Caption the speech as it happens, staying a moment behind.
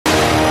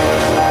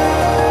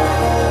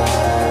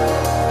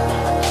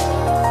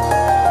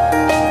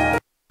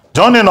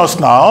Joining us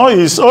now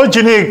is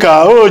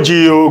OjyOkpe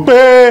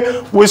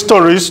with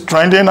stories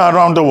trending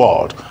around the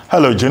world.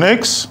 Hello,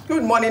 Jinx.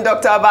 Good morning,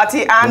 Dr.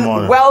 Abati,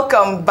 and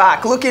welcome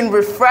back. Looking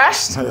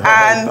refreshed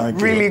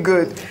and really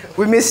good.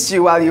 We missed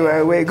you while you were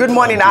away. Good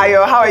morning,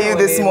 Ayo. How are you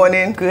this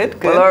morning? Good,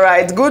 good. Well, all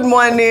right. Good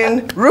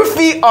morning,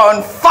 Rufy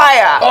on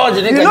fire. Oh,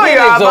 you know you're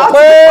about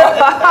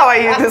to... How are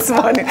you this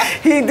morning?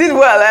 He did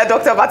well,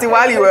 Dr. Abati,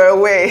 while you were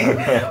away.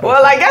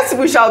 Well, I guess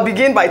we shall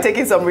begin by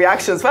taking some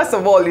reactions. First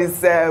of all, is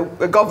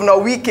Governor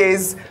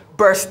Wike's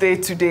birthday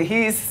today.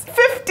 He's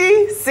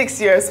 56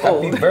 years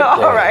old. Birthday.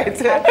 All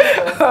right.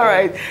 All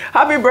right.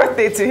 Happy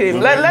birthday to him.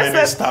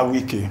 Minister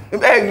Wike.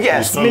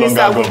 Yes,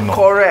 Minister Wike,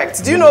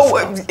 correct. Do you know,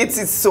 it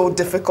is so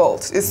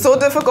difficult. It's so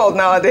difficult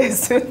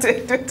nowadays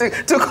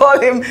to call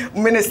him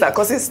minister,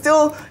 because he's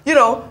still, you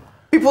know,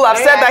 people have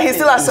said that he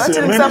still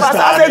asserted himself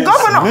as a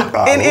governor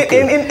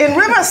in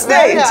River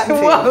State.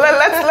 Well,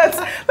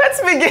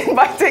 let's begin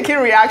by taking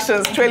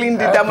reactions trailing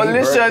the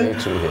demolition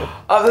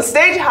of the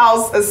State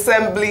House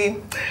Assembly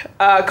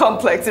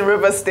complex in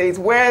River State,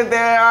 where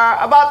there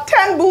are about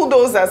 10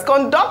 bulldozers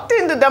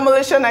conducting the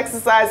demolition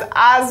exercise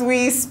as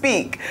we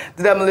speak.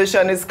 The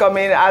demolition is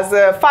coming as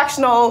a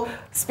factional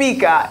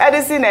speaker,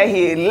 Edison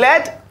Ehie,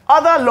 led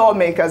other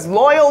lawmakers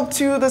loyal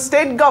to the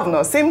state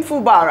governor, Sim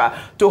Fubara,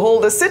 to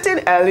hold a sitting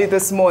early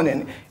this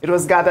morning. It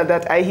was gathered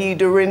that Ehie,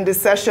 during the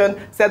session,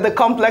 said the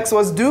complex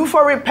was due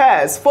for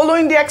repairs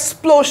following the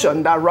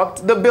explosion that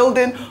rocked the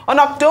building on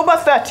October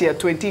 30th,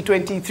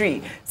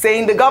 2023,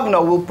 saying the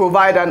governor will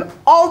provide an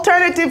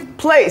alternative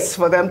place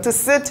for them to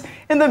sit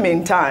in the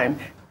meantime.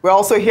 We're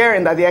also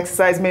hearing that the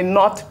exercise may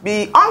not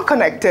be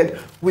unconnected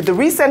with the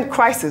recent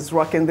crisis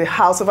rocking the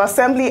House of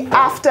Assembly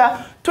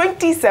after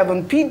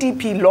 27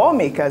 PDP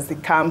lawmakers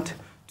decamped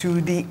to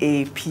the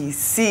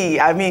APC.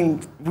 I mean,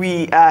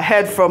 we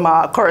heard from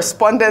our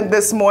correspondent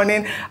this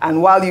morning,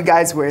 and while you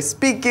guys were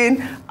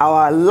speaking,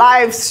 our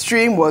live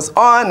stream was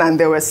on, and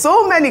there were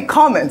so many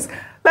comments.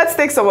 Let's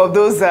take some of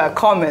those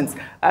comments.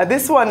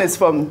 This one is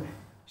from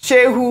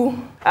Shehu.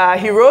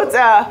 He wrote,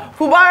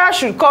 Fubara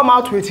should come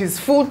out with his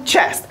full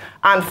chest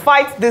and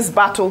fight this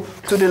battle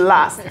to the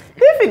last.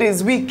 If it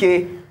is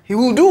Wike, he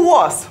will do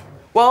worse.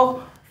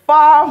 Well,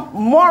 Far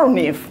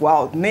Mornif,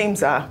 well,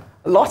 names are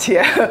a lot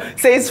here,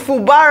 says,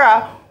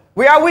 Fubara,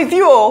 we are with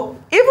you,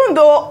 even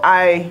though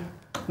I'm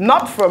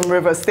not from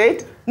River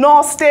State,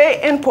 nor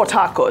stay in Port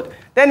Harcourt.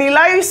 Then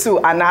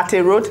Ilaisu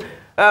Anate wrote,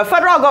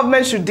 federal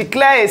government should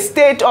declare a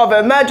state of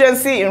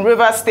emergency in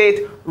River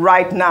State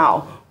right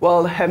now.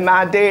 Well,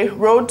 Hemade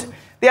wrote,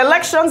 the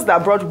elections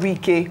that brought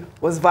Wike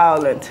was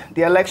violent.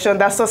 The election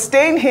that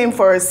sustained him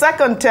for a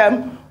second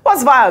term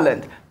was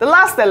violent. The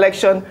last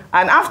election,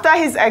 and after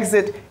his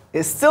exit,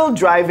 is still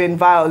driving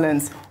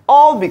violence,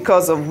 all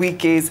because of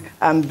Wike's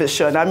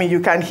ambition. I mean, you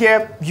can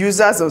hear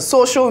users on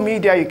social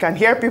media, you can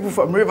hear people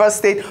from River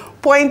State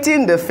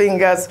pointing the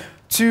fingers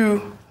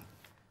to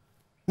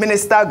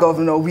Minister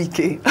Governor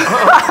Wike.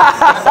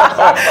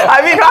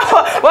 I mean,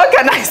 what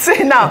can I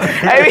say now?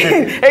 I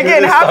mean,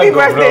 again, happy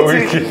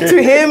birthday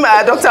to him.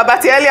 Dr.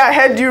 Abati, earlier I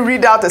heard you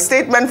read out a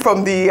statement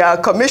from the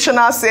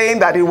commissioner saying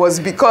that it was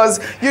because,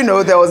 you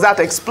know, there was that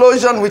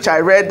explosion, which I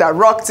read, that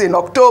rocked in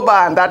October,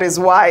 and that is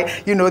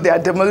why, you know, they are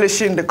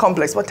demolishing the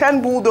complex. But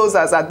 10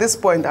 bulldozers at this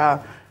point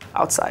are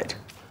outside.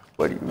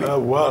 What do you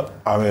mean? Well,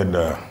 I mean,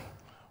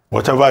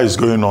 whatever is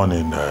going on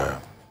in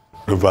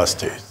River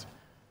State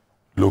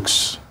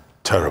looks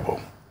terrible.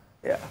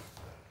 Yeah.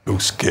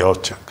 Looks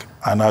chaotic.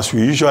 And as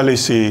we usually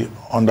say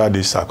under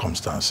these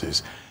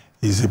circumstances,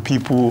 it's the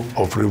people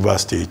of River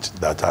State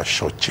that are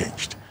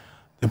shortchanged.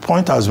 The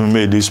point has been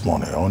made this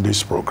morning on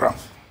this program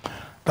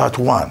that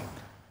one,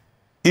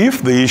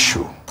 if the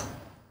issue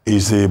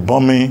is the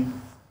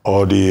bombing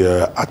or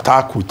the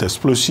attack with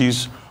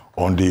explosives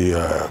on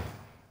the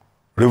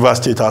River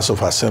State House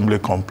of Assembly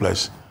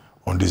complex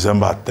on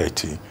December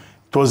 30, it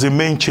was the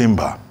main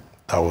chamber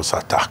that was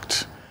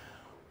attacked.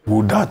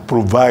 Would that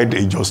provide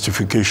a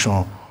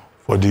justification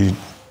for the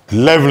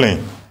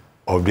leveling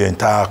of the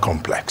entire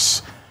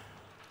complex?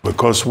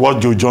 Because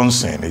what Joe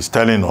Johnson is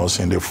telling us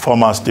in the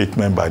formal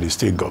statement by the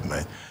state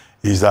government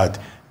is that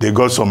they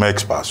got some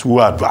experts who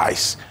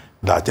advise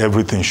that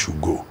everything should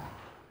go.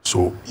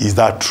 So is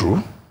that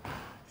true?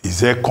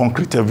 Is there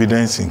concrete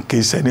evidence in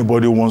case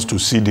anybody wants to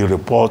see the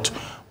report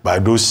by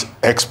those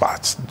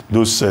experts,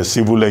 those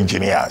civil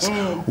engineers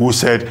who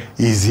said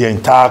is the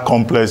entire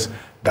complex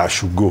that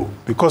should go?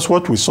 Because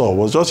what we saw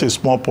was just a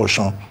small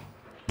portion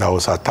that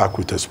was attacked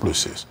with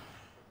explosives.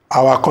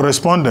 Our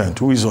correspondent,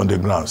 who is on the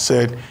ground,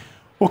 said,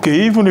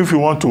 okay, even if you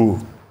want to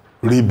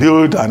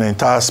rebuild an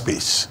entire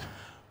space,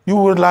 you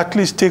will at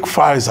least take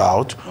files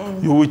out,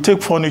 you will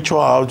take furniture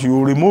out, you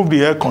will remove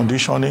the air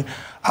conditioning.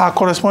 Our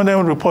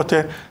correspondent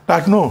reported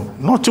that no,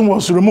 nothing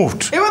was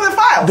removed. Even the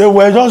files? They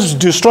were just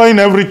destroying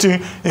everything,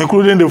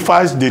 including the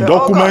files, the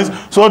documents,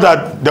 so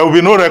that there will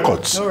be no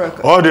records. No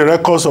records. All the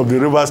records of the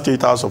River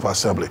State House of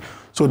Assembly.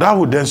 So that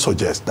would then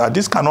suggest that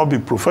this cannot be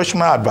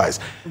professional advice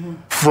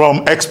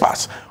from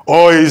experts.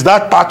 Or is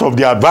that part of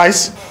the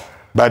advice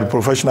by the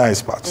professional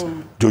experts?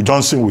 Joe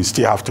Johnson will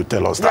still have to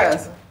tell us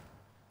that.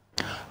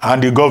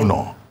 And the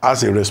governor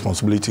has a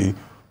responsibility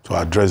to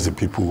address the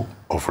people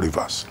of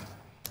Rivers.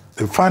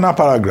 The final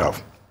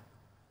paragraph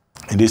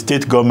in the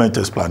state government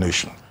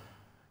explanation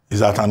is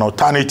that an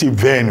alternative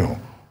venue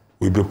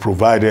will be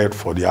provided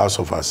for the House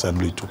of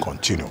Assembly to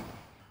continue.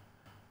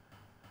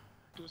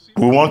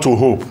 We want to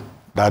hope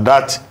that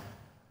that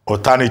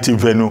alternative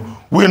venue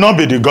will not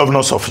be the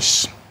governor's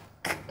office.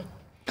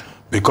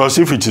 Because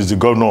if it is the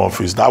governor's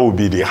office, that will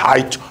be the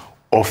height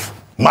of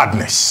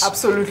madness.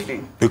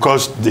 Absolutely.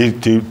 Because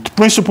the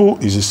principle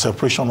is the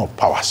separation of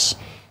powers.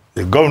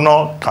 The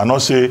governor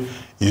cannot say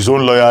his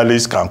own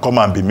loyalists can come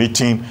and be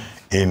meeting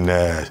in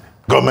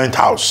government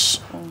house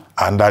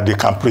and that they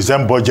can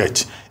present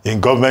budget in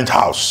government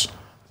house.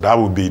 That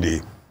would be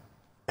the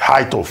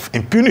height of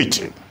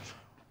impunity.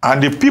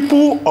 And the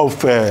people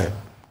of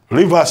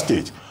Rivers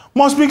State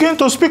must begin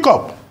to speak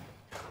up.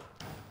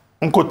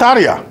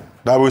 Nkotaria,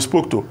 that we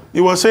spoke to, he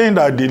was saying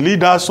that the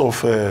leaders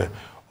of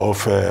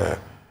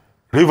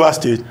Rivers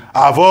State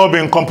have all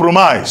been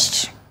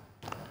compromised.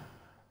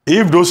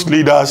 If those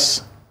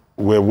leaders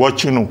were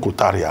watching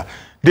Nkotaria,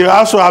 they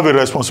also have a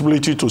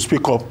responsibility to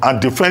speak up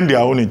and defend their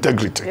own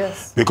integrity.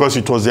 Yes. Because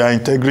it was their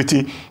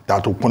integrity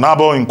that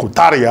Okunabo in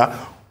Nkotaria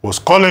was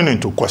calling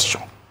into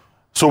question.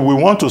 So we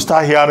want to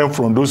start hearing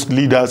from those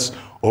leaders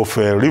of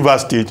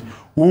Rivers State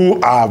who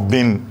have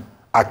been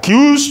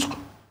accused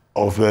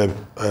of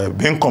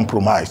being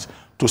compromised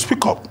to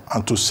speak up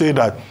and to say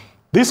that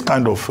this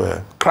kind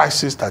of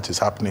crisis that is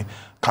happening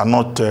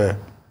cannot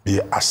be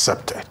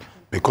accepted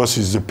because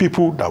it's the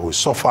people that will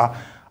suffer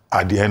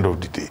at the end of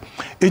the day.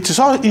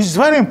 It's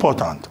very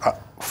important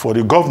for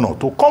the governor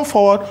to come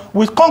forward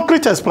with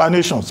concrete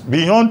explanations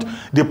beyond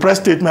the press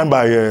statement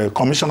by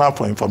Commissioner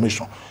for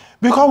Information.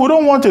 Because we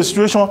don't want a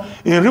situation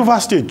in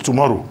Rivers State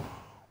tomorrow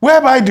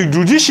whereby the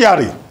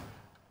judiciary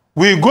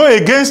will go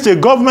against a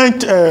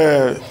government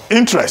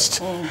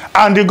interest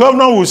and the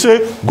governor will say,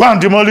 go and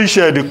demolish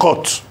the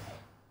court.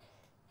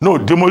 No,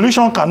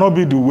 demolition cannot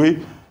be the way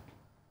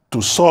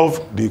to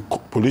solve the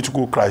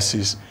political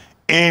crisis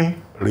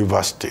in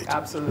Rivers State.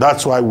 Absolutely.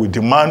 That's why we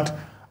demand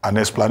an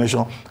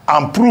explanation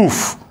and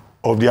proof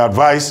of the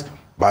advice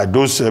by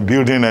those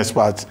building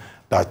experts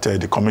that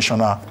the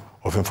Commissioner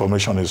of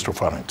Information is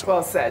referring to.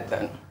 Well said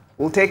then.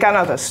 We'll take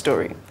another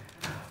story.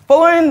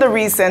 Following the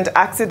recent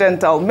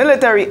accidental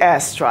military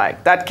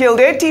airstrike that killed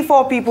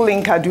 84 people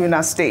in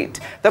Kaduna State,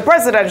 the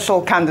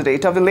presidential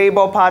candidate of the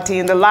Labour Party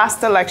in the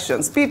last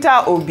elections,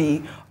 Peter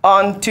Obi,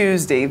 on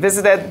Tuesday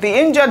visited the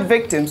injured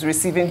victims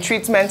receiving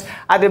treatment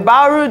at the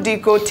Bauru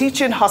Diko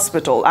Teaching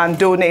Hospital and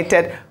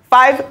donated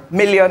 5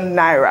 million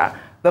naira.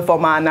 The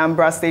former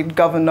Anambra State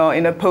governor,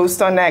 in a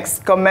post on X,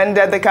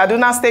 commended the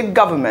Kaduna State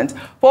government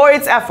for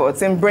its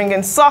efforts in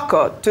bringing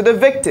succor to the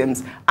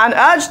victims and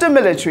urged the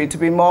military to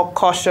be more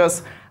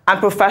cautious and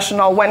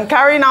professional when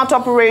carrying out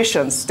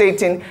operations,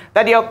 stating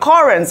that the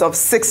occurrence of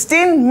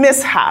 16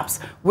 mishaps,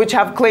 which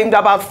have claimed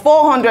about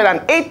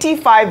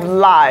 485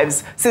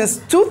 lives since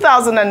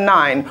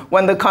 2009,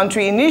 when the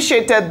country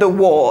initiated the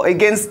war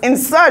against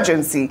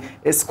insurgency,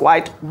 is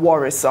quite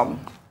worrisome.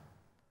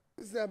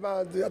 It's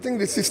about, I think,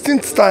 the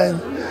 16th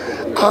time,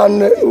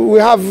 and we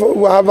have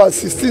a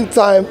 16th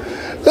time.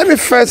 Let me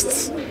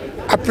first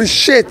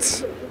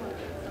appreciate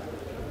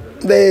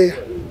the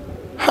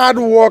hard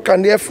work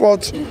and the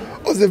effort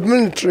of the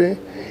military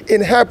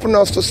in helping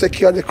us to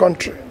secure the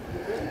country.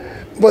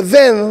 But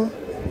then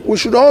we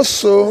should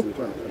also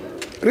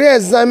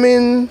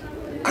re-examine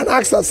and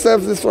ask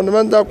ourselves this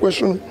fundamental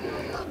question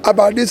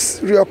about this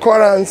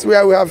reoccurrence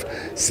where we have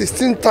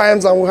 16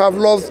 times and we have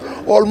lost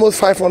almost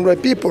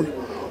 500 people.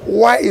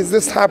 Why is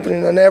this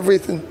happening and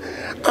everything?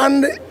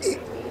 And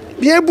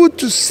be able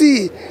to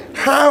see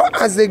how,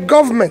 as a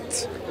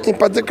government in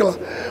particular,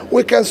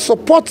 we can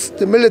support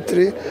the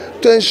military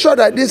to ensure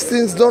that these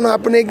things don't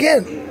happen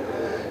again.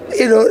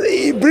 You know,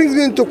 it brings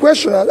me into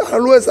question. I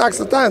always ask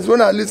at times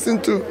when I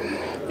listen to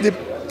the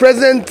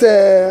present,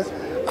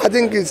 I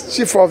think it's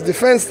Chief of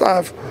Defense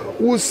Staff,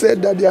 who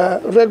said that their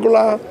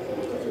regular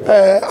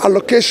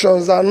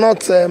allocations are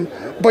not,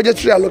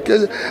 budgetary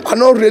allocations, are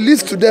not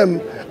released to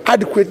them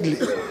adequately.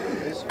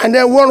 And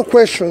then one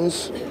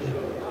questions,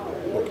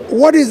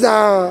 what is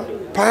our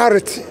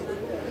priority?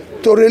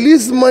 To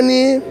release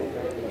money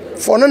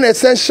for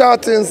non-essential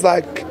things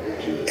like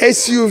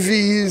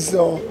SUVs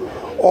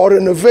or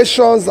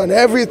renovations and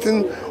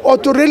everything, or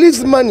to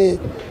release money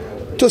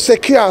to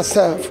secure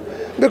ourselves?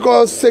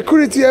 Because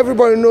security,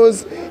 everybody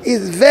knows,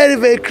 is very,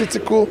 very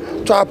critical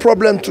to our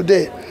problem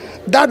today.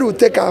 That will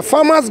take our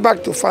farmers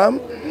back to farm,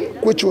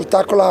 which will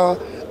tackle our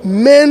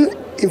main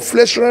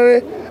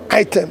inflationary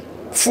item,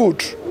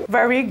 food.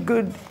 Very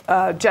good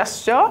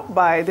gesture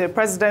by the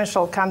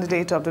presidential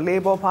candidate of the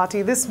Labour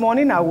Party. This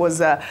morning I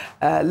was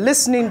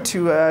listening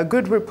to a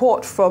good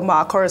report from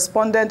our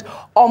correspondent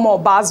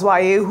Omo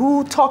Bazwaye,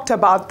 who talked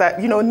about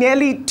that, you know,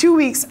 nearly 2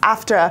 weeks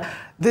after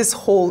this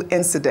whole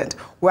incident,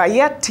 we are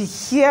yet to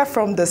hear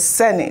from the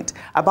Senate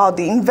about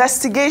the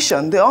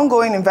investigation, the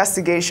ongoing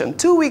investigation,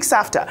 2 weeks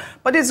after.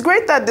 But it's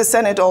great that the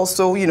Senate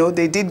also, you know,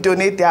 they did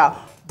donate their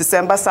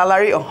December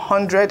salary,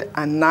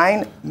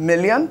 109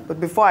 million. But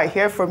before I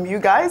hear from you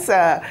guys,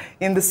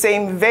 in the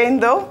same vein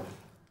though,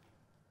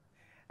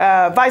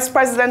 Vice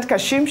President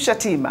Kashim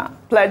Shettima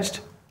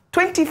pledged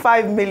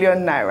 25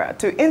 million naira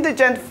to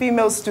indigent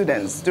female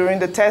students during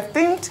the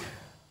 13th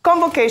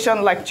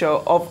convocation lecture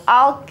of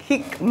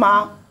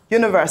Al-Hikmah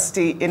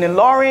University in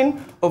Ilorin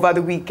over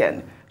the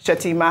weekend.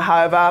 Shettima,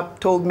 however,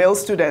 told male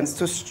students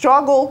to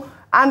struggle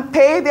and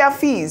pay their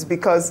fees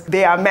because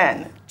they are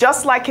men,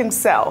 just like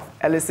himself,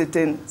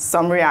 eliciting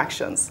some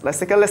reactions. Let's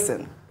take a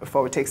listen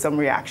before we take some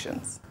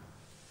reactions.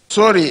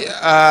 Sorry,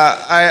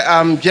 I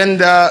am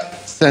gender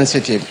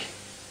sensitive.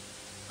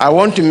 I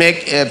want to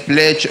make a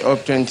pledge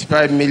of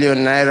 25 million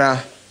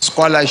naira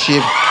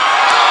scholarship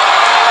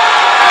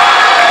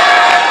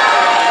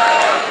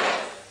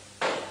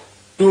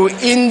to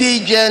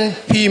indigent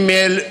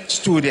female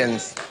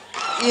students.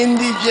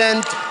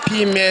 Indigent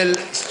female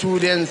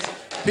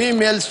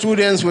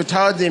students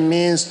without the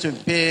means to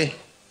pay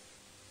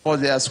for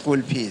their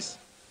school fees.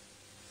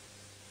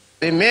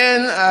 The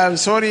men, I'm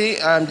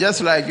sorry, I'm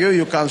just like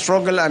you can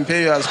struggle and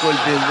pay your school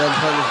fees.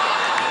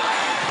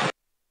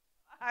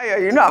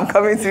 You know I'm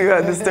coming to you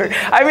on this story.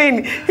 I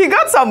mean, he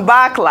got some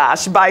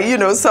backlash by,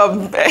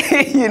 some,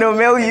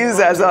 male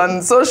users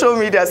on social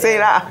media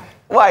saying,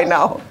 why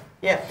now?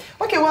 Yeah.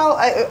 Okay, well,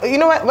 you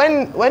know what,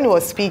 when he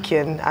was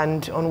speaking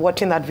and on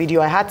watching that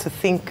video, I had to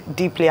think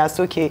deeply as,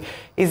 okay,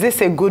 is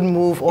this a good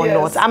move or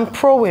not? I'm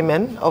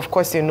pro-women, of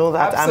course you know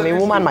that. Absolutely. I'm a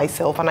woman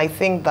myself, and I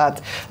think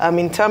that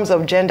in terms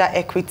of gender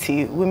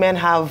equity, women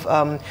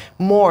have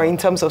more in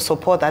terms of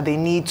support that they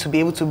need to be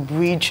able to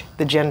bridge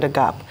the gender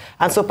gap.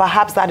 And so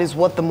perhaps that is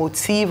what the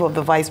motive of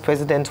the Vice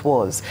President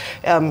was.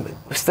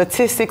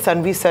 Statistics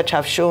and research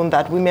have shown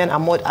that women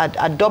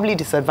are doubly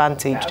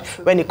disadvantaged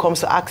when it comes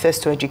to access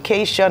to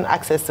education,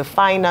 access to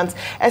finance,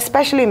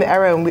 especially in the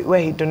area where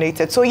he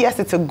donated. So yes,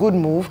 it's a good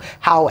move.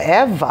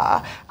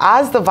 However,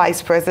 as the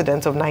Vice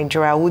President of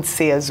Nigeria, I would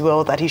say as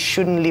well that he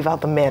shouldn't leave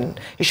out the men.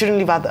 He shouldn't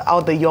leave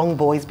out the young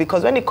boys,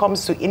 because when it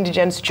comes to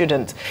indigent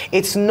students,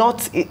 it's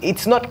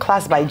not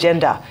classed by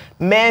gender.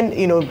 Men,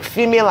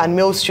 female and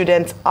male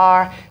students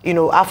are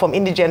from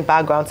indigent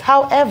backgrounds.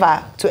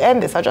 However, to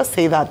end this, I'll just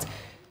say that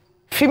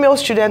female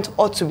students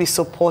ought to be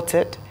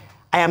supported.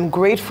 I am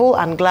grateful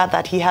and glad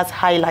that he has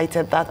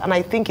highlighted that, and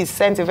I think he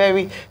sent a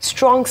very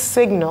strong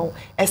signal,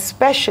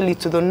 especially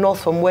to the north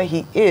from where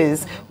he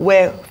is,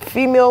 where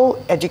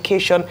female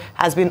education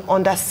has been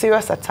under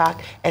serious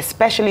attack,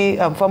 especially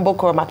from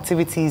Boko Haram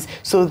activities.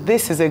 So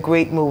this is a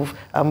great move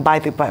by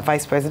the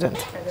Vice President.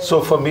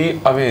 So for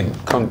me, I mean,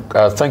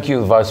 thank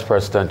you, Vice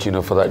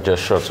President, for that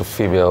gesture to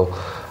female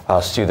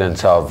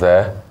students out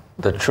there.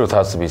 The truth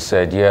has to be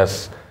said,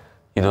 yes.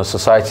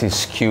 Society is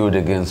skewed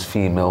against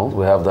females.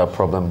 We have that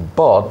problem.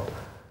 But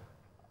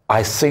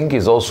I think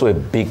it's also a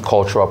big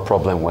cultural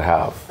problem we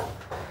have.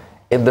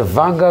 In the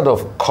vanguard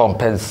of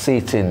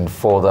compensating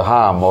for the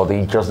harm or the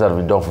injustice that has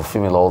been done for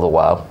female all the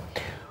while,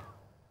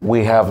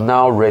 we have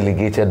now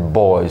relegated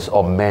boys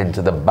or men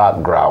to the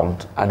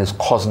background, and it's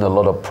causing a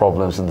lot of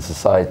problems in the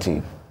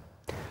society.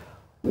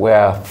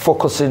 We're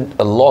focusing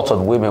a lot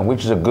on women,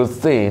 which is a good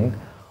thing.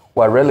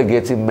 We're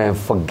relegating men,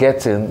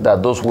 forgetting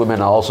that those women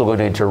are also going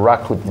to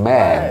interact with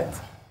men.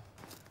 Right.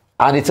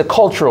 And it's a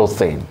cultural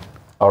thing,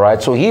 all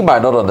right? So he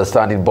might not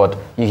understand it, but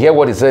you hear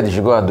what he said you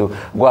should go and do,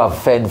 go and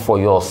fend for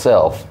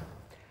yourself.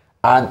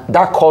 And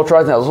that cultural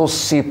thing has also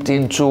seeped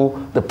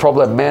into the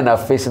problem men are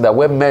facing, that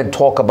when men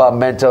talk about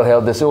mental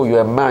health, they say, oh,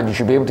 you're a man, you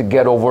should be able to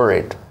get over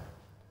it.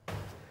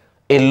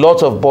 A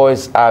lot of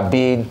boys are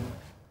being,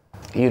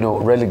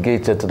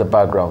 relegated to the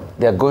background.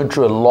 They're going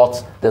through a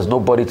lot. There's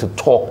nobody to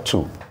talk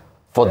to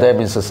for them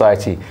in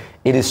society.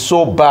 It is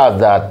so bad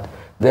that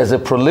there's a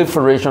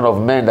proliferation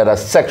of men that are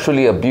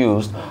sexually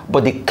abused,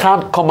 but they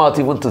can't come out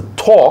even to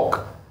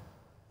talk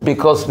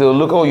because they'll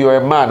look, oh, you're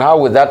a man, how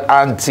would that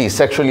auntie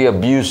sexually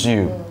abuse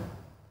you?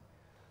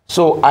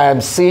 So I am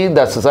seeing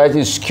that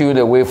society is skewed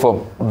away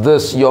from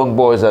these young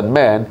boys and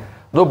men.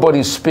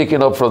 Nobody's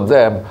speaking up for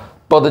them.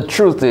 But the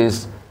truth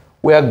is,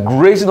 we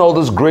are raising all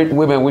those great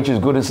women, which is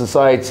good in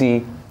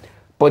society,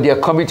 but they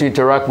are coming to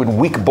interact with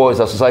weak boys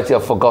that society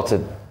have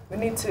forgotten. We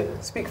need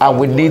to speak for and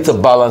we need to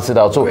balance it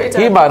out. So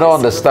he might not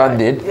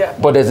understand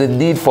it, but there's a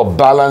need for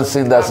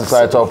balancing that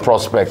societal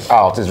prospect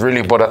out. It's really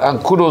important.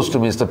 And kudos to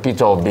Mr.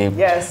 Peter Obi,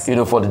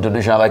 for the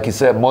donation. Like he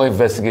said, more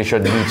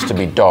investigation needs to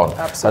be done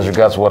as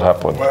regards what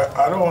happened. Well,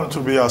 I don't want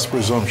to be as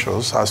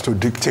presumptuous as to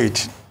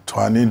dictate to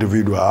an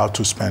individual how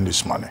to spend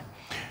his money.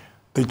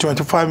 The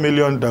 25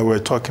 million that we're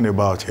talking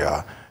about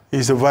here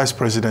is the Vice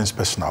President's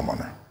personal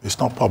money. It's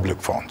not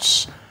public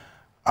funds.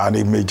 And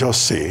it may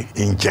just say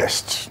in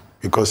jest,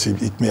 because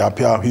it may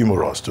appear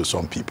humorous to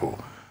some people,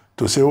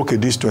 to say, okay,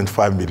 this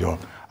 25 million,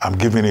 I'm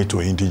giving it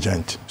to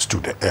indigent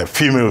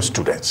female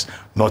students,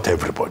 not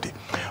everybody.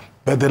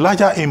 But the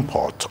larger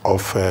import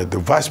of the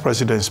Vice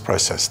President's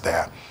presence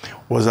there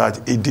was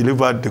that he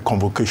delivered the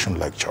convocation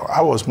lecture.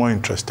 I was more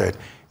interested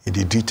in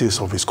the details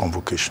of his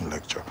convocation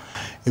lecture,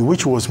 in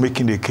which he was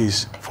making the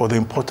case for the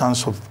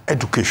importance of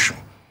education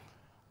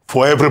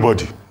for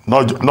everybody,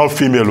 not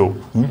female,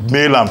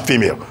 male and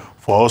female,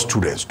 for all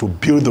students to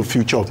build the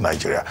future of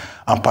Nigeria,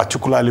 and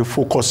particularly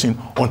focusing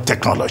on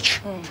technology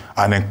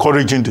and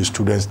encouraging the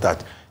students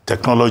that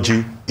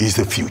technology is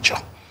the future.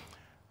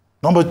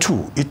 Number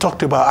two, he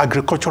talked about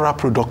agricultural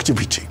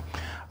productivity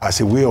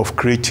as a way of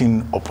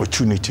creating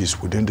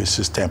opportunities within the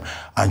system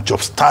and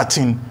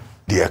jump-starting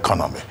the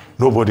economy.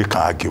 Nobody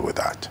can argue with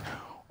that.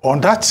 On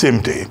that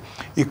same day,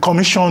 he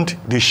commissioned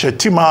the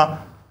Shettima,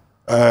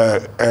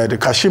 the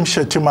Kashim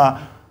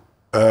Shettima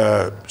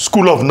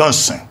School of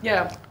Nursing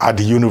at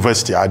the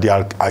university, at the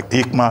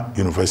ICMA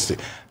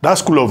University. That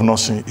School of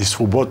Nursing is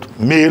for both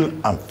male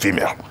and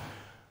female.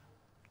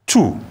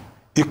 Two,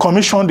 he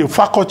commissioned the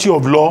Faculty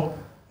of Law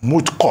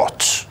Moot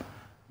Courts.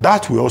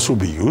 That will also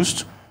be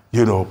used,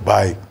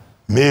 by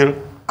male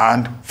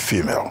and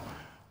female.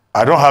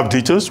 I don't have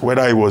details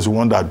whether it was the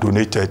one that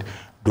donated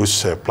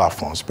those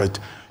platforms, but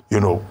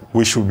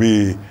we should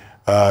be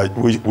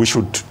we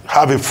should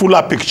have a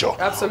fuller picture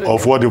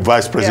of what the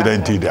vice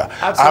president did there.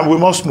 And we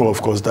must know,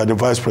 of course, that the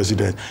vice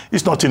president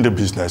is not in the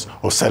business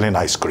of selling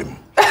ice cream.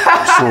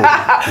 So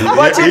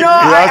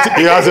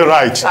he has a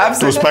right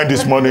to spend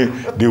his money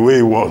the way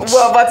he wants.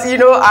 Well, but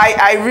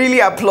I really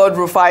applaud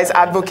Rufai's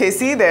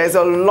advocacy. There's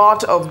a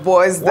lot of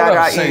boys that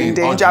are in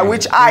danger,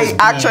 which I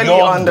actually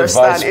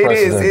understand.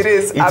 It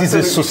is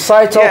a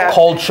societal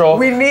culture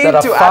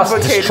that are fast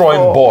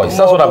destroying boys.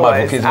 That's what I'm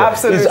advocating.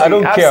 Absolutely. I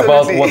don't care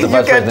about what the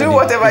vice president did. You can do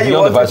whatever you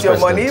want with your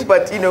money,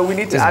 but we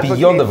need to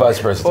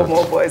advocate for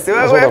more boys.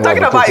 We're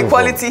talking about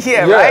equality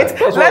here, right?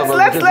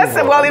 Let's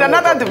well, in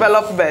another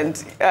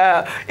development,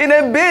 in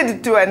a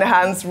bid to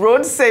enhance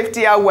road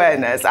safety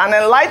awareness and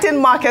enlighten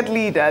market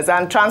leaders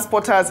and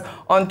transporters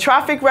on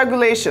traffic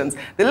regulations,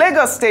 the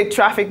Lagos State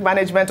Traffic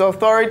Management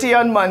Authority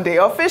on Monday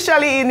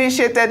officially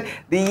initiated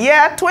the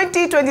year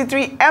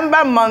 2023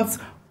 Ember Month's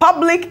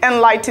Public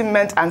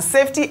Enlightenment and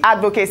Safety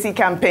Advocacy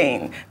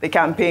Campaign. The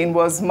campaign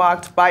was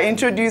marked by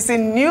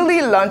introducing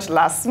newly launched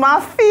last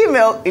month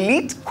female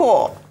elite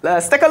corps.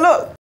 Let's take a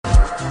look.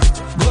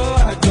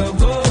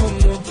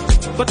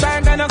 But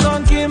I'm gonna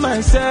go kill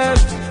myself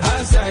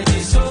outside the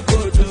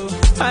Sokoto.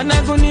 And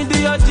I gonna need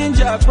your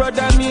ginger,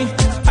 brother me.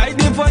 I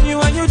did for you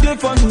and you did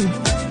for me.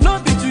 No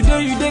be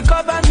today you dey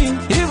cover me.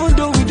 Even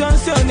though we don't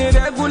see on a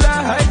regular,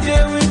 I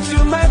dey with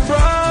you, my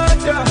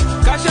brother.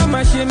 Cash out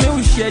my shame,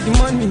 we share the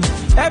money.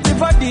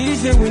 Everybody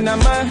is a winner,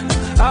 man.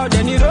 Out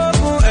there need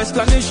open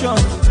explanation.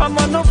 I'm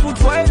on no food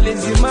for a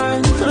lazy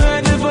man.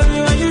 I did for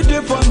you and you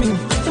did for me.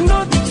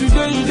 No be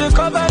today you dey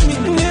cover me.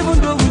 Even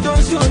though we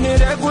don't see on a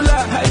regular,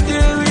 I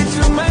dey with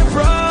you, my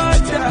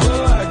brother.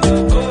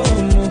 Go,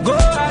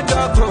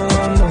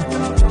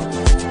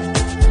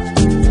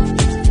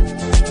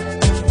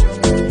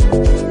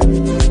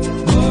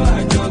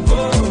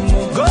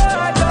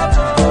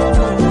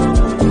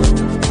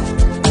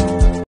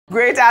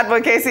 Great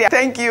advocacy.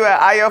 Thank you,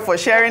 Ayo, for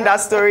sharing that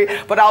story.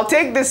 But I'll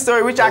take this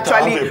story, which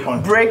actually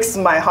breaks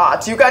my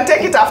heart. You can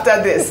take it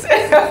after this.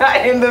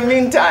 In the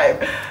meantime,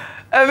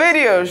 a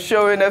video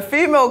showing a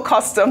female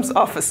customs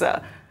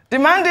officer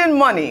demanding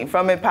money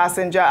from a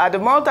passenger at the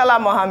Murtala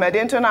Mohammed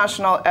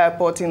International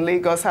Airport in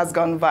Lagos has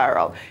gone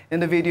viral.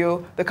 In the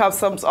video, the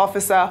customs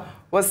officer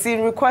was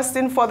seen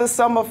requesting for the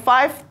sum of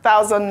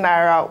 5,000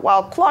 naira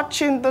while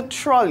clutching the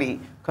trolley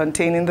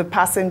containing the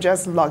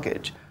passenger's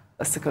luggage.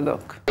 Let's take a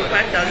look.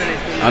 5,000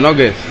 is too much. I not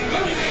get.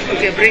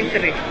 Okay, bring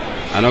 3.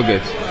 I not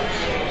get.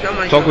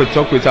 Talk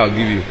with, I'll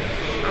give you.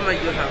 How much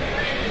do you have?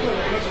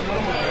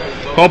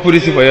 Come put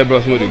this in for your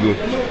bros more to go.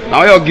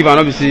 Now you give, I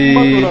not be see.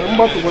 Take. I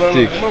know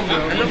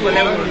for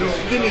level.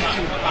 Give me 2.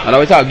 And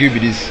I'll give you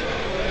this.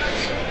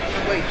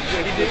 Wait.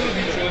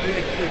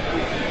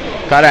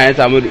 Carry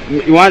enter.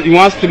 You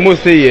want to most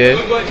stay here?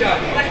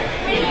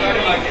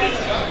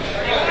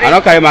 I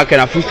don't carry my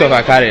kind of food stuff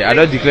I carry. I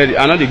don't declare it.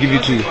 I know they give you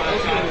 2.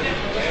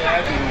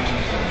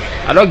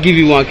 I don't give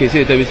you 1K.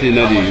 Say tell me say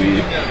no.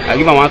 I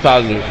give her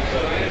 1,000.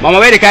 Mama,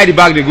 where they carry the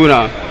bag they go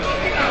now?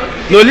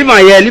 No, leave my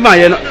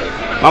here. No.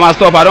 Mama,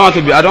 stop. I don't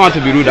want to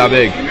be rude. I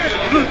beg.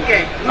 Rude,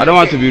 okay. I don't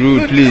want to be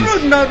rude, please.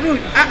 Rude, not rude.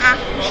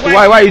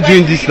 Why are you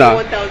doing this now?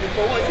 1,000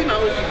 for what? See my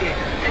OC there.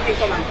 Let me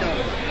come and tell.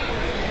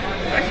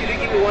 Why should you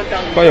give me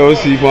 1,000? Call your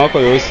OC. If you want,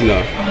 call your OC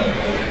now.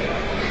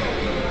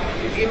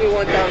 You give me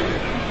 1,000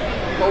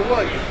 for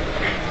what?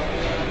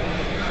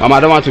 Mama, I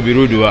don't want to be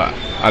rude.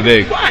 I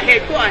beg. Go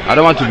ahead. I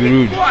don't want to be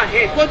rude. Go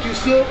ahead. What you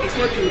sow is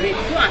what you reap.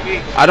 Go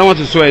ahead. I don't want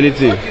to sow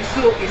anything. What you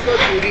sow is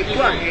what you reap.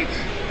 Go ahead.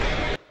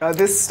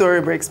 This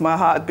story breaks my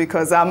heart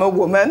because I'm a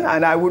woman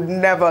and I would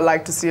never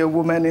like to see a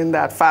woman in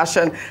that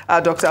fashion.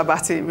 Dr.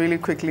 Abati, really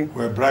quickly.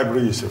 Well,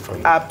 bribery is a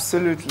felony.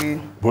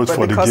 Absolutely. Both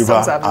for the giver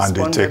and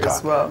the taker.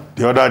 Well.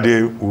 The other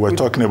day, we were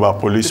talking about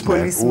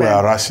policemen who were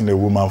harassing a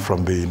woman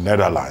from the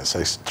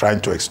Netherlands,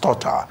 trying to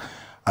extort her.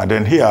 And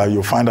then here,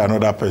 you find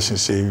another person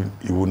saying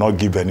he will not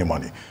give any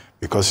money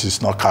because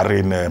he's not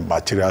carrying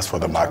materials for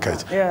the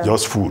market,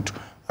 just food.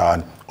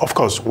 And of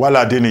course, Wale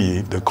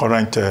Adeniyi, the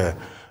current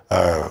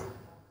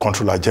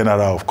Controller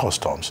General of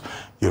Customs,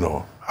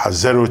 has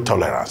zero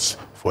tolerance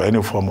for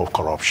any form of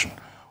corruption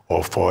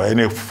or for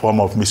any form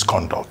of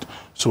misconduct.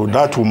 So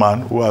that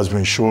woman who has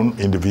been shown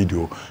in the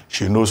video,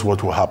 she knows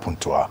what will happen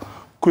to her.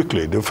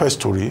 Quickly, the first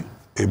story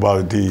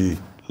about the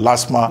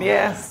LASMA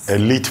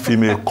elite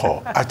female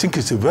corps. I think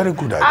it's a very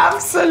good idea.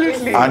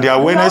 Absolutely. And the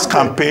awareness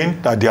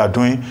campaign that they are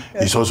doing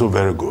is also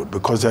very good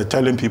because they're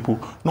telling people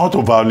not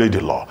to violate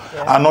the law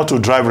and not to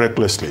drive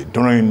recklessly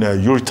during the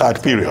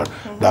Yuletide period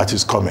that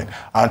is coming,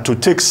 and to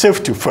take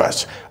safety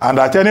first, and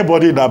that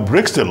anybody that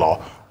breaks the law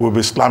will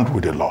be slammed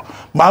with the law.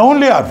 My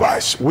only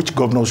advice, which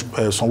Governor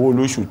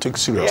Sanwo-Olu should take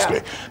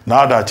seriously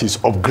now that he's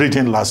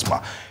upgrading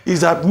LASMA,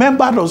 is that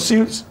members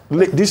of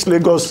this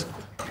Lagos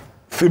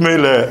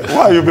female,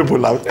 why are you people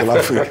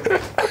laughing?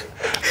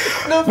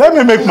 Let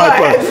me make my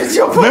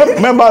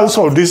point. Members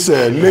of this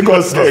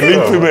Lagos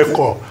elite female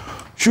corps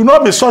should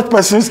not be such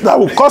persons that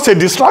will cause a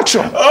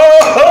distraction.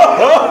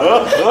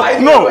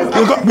 No,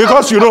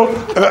 because you know,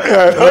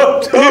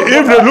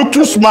 if they look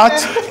too smart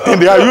in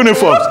their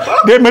uniforms,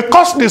 they may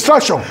cause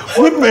distraction,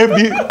 which may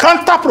be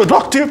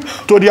counterproductive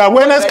to the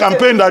awareness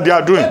campaign that they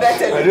are doing.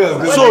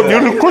 So the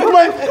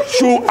recruitment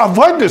should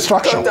avoid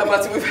distraction. No,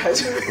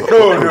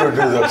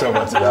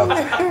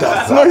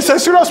 it's a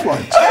serious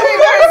point.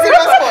 Very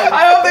serious point.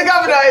 I hope the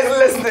governor is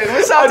listening.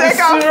 We shall take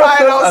our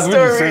final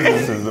story.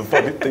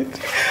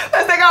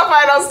 Let's take our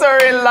final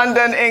story in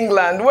London,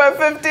 England, where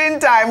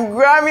 15-time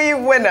Grammy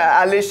winner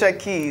Alicia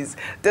Keys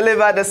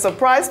delivered a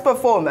surprise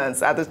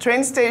performance at the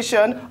train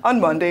station on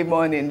Monday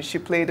morning. She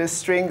played a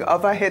string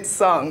of her hit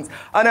songs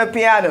on a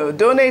piano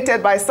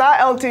donated by Sir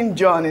Elton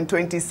John in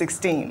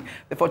 2016.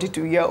 The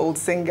 42-year-old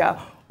singer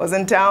was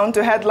in town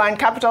to headline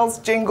Capital's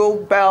Jingle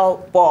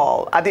Bell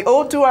Ball at the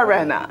O2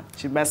 Arena.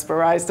 She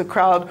mesmerized the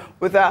crowd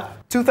with her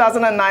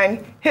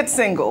 2009 hit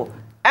single,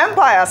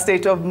 Empire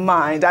State of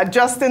Mind,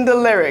 adjusting the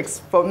lyrics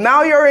from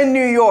now you're in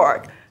New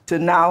York to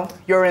now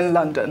you're in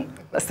London.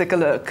 Let's take a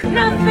look.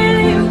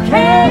 Nothing you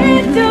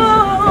can't do,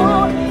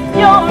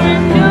 you're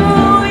in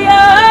New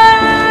York.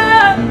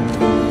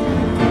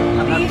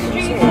 These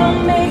streets will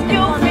make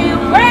you feel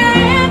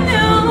brand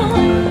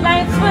new.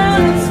 Lights will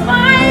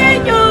inspire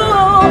you.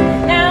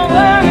 Now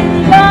we're in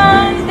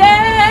London.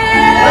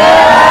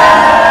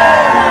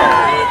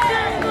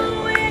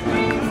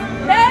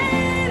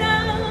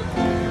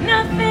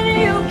 Nothing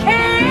you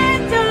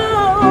can't do,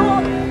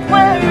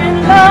 we're in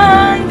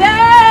London.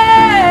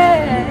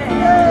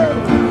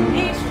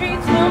 These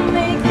streets will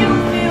make you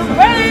feel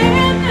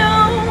brand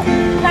new.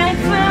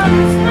 Lights will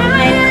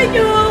inspire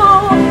you.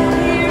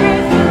 Here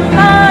is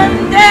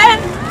London,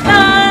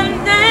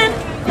 London,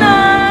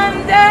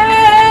 London.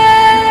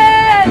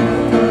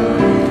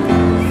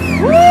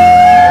 Woo!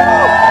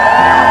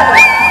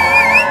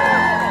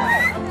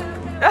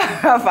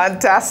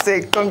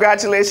 Fantastic.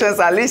 Congratulations,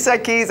 Alicia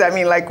Keys. I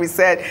mean, like we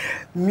said,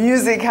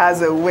 music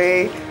has a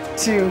way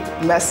to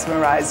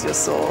mesmerize your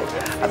soul.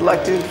 I'd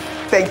like to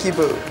thank you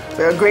both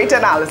for a great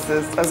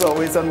analysis, as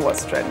always, on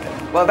What's Trending.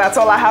 Well, that's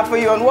all I have for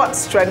you on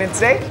What's Trending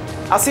today.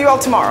 I'll see you all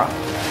tomorrow.